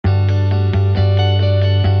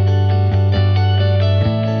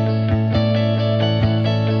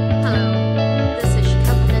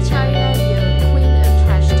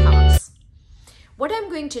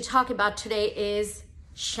going to talk about today is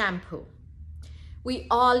shampoo. We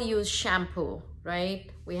all use shampoo,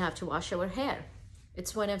 right? We have to wash our hair.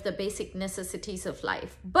 It's one of the basic necessities of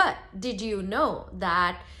life. But did you know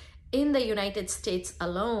that in the United States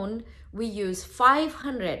alone, we use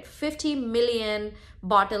 550 million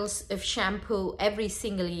bottles of shampoo every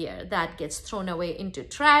single year that gets thrown away into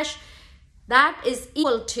trash? That is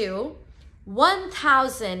equal to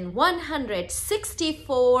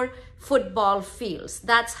 1,164 football fields.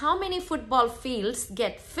 That's how many football fields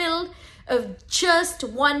get filled of just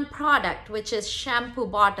one product, which is shampoo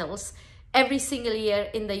bottles, every single year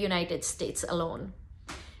in the United States alone.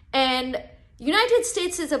 And United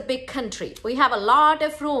States is a big country. We have a lot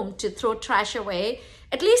of room to throw trash away.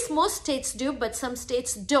 At least most states do, but some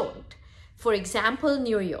states don't. For example,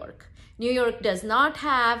 New York. New York does not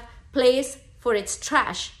have place for its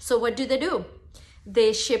trash. So what do?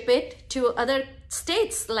 They ship it to other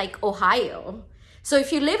states like Ohio. So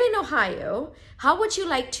if you live in Ohio, how would you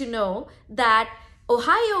like to know that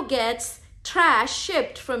Ohio gets trash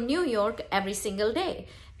shipped from New York every single day?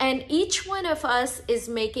 And each one of us is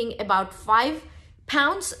making about 5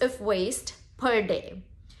 pounds of waste per day.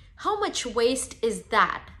 How much waste is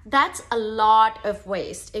that? That's a lot of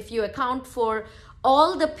waste. If you account for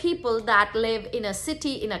all the people that live in a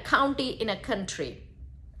city, in a county, in a country,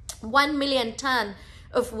 1 million ton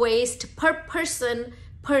of waste per person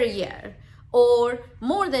per year, or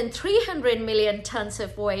more than 300 million tons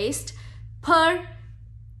of waste per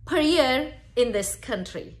year in this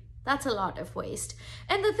country. That's a lot of waste.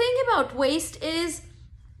 And the thing about waste is,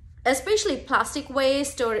 especially plastic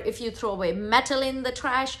waste, or if you throw away metal in the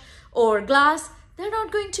trash or glass, they're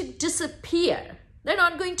not going to disappear. They're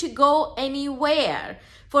not going to go anywhere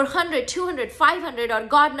for 100, 200, 500, or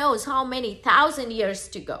God knows how many thousand years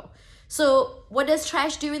to go. So what does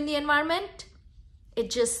trash do in the environment?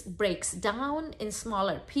 It just breaks down in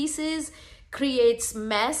smaller pieces, creates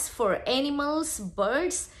mess for animals,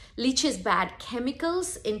 birds, leaches bad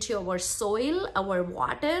chemicals into our soil, our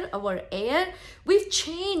water, our air. We've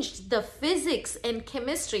changed the physics and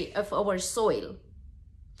chemistry of our soil.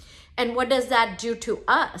 And what does that do to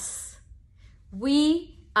us?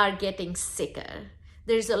 We are getting sicker.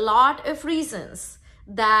 There's a lot of reasons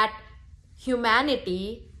that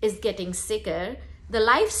humanity is getting sicker. The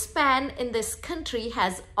lifespan in this country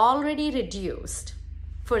has already reduced.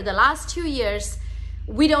 For the last 2 years,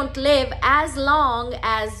 we don't live as long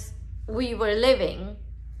as we were living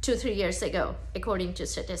 2-3 years ago, according to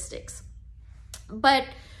statistics. But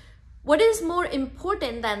what is more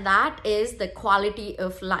important than that is the quality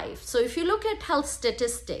of life. So if you look at health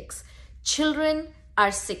statistics, children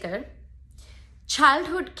are sicker.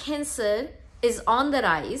 Childhood cancer is on the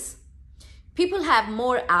rise. People have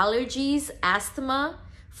more allergies, asthma,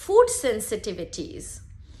 food sensitivities,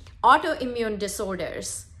 autoimmune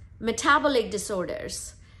disorders, metabolic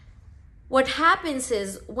disorders. What happens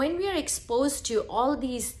is when we are exposed to all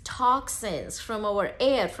these toxins from our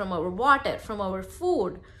air, from our water, from our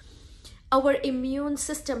food, our immune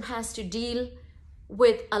system has to deal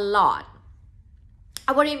with a lot.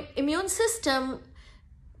 Our immune system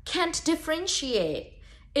can't differentiate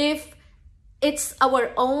if it's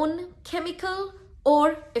our own chemical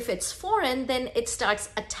or if it's foreign, then it starts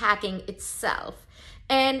attacking itself.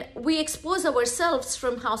 And we expose ourselves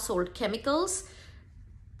from household chemicals,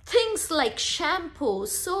 things like shampoo,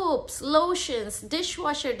 soaps, lotions,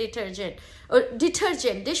 dishwasher detergent,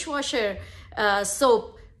 dishwasher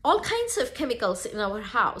soap, all kinds of chemicals in our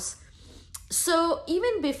house. So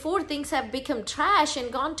even before things have become trash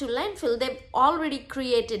and gone to landfill, they've already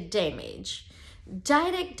created damage,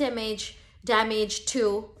 direct damage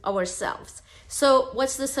to ourselves. So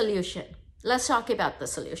what's the solution? Let's talk about the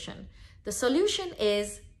solution. The solution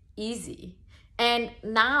is easy. And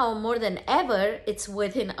now more than ever, it's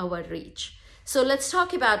within our reach. So let's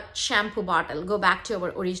talk about shampoo bottle. Go back to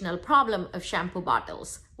our original problem of shampoo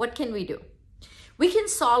bottles. What can we do? We can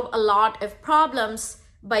solve a lot of problems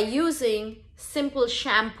by using simple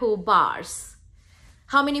shampoo bars.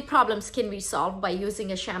 How many problems can we solve by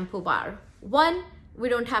using a shampoo bar? One, we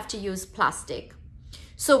don't have to use plastic.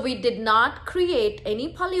 So we did not create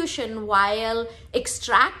any pollution while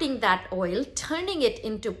extracting that oil, turning it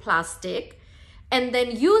into plastic, and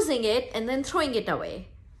then using it and then throwing it away.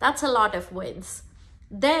 That's a lot of wins.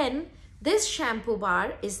 Then this shampoo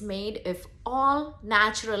bar is made of all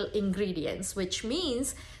natural ingredients, which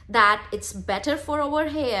means that it's better for our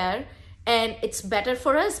hair and it's better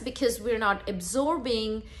for us because we're not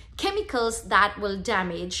absorbing chemicals that will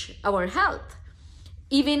damage our health.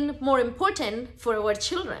 Even more important, for our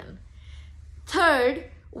children.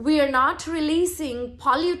 Third, we are not releasing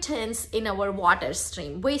pollutants in our water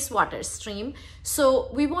stream, wastewater stream, so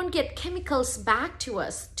we won't get chemicals back to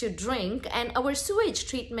us to drink, and our sewage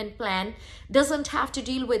treatment plant doesn't have to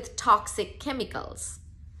deal with toxic chemicals.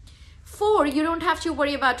 4, you don't have to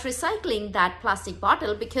worry about recycling that plastic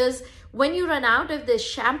bottle, because when you run out of this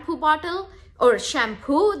shampoo bottle or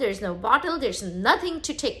shampoo, there's no bottle, there's nothing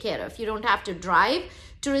to take care of. You don't have to drive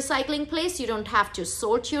to recycling place, you don't have to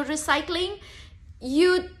sort your recycling.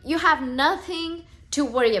 You have nothing to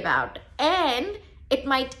worry about, and it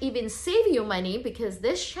might even save you money because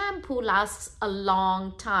this shampoo lasts a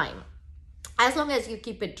long time as long as you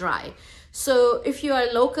keep it dry. So if you are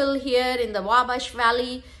local here in the Wabash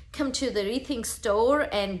Valley, come to the Rethink store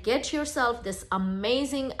and get yourself this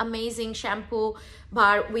amazing shampoo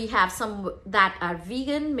bar. We have some that are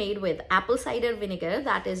vegan, made with apple cider vinegar.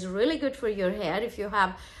 That is really good for your hair if you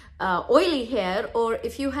have oily hair, or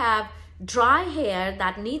if you have dry hair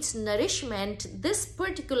that needs nourishment. This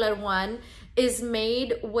particular one is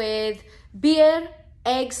made with beer,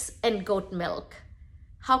 eggs, and goat milk.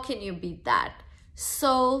 How can you beat that?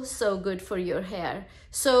 So good for your hair.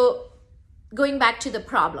 So going back to the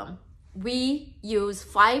problem, we use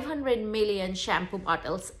 500 million shampoo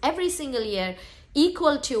bottles every single year,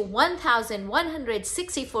 equal to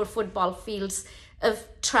 1,164 football fields of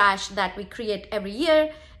trash that we create every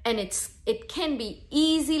year, and it can be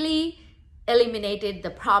easily eliminated. The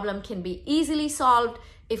problem can be easily solved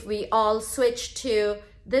if we all switch to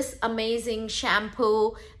this amazing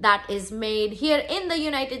shampoo that is made here in the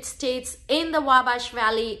United States, in the Wabash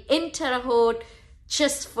Valley, in Terre Haute,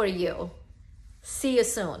 just for you. See you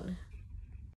soon.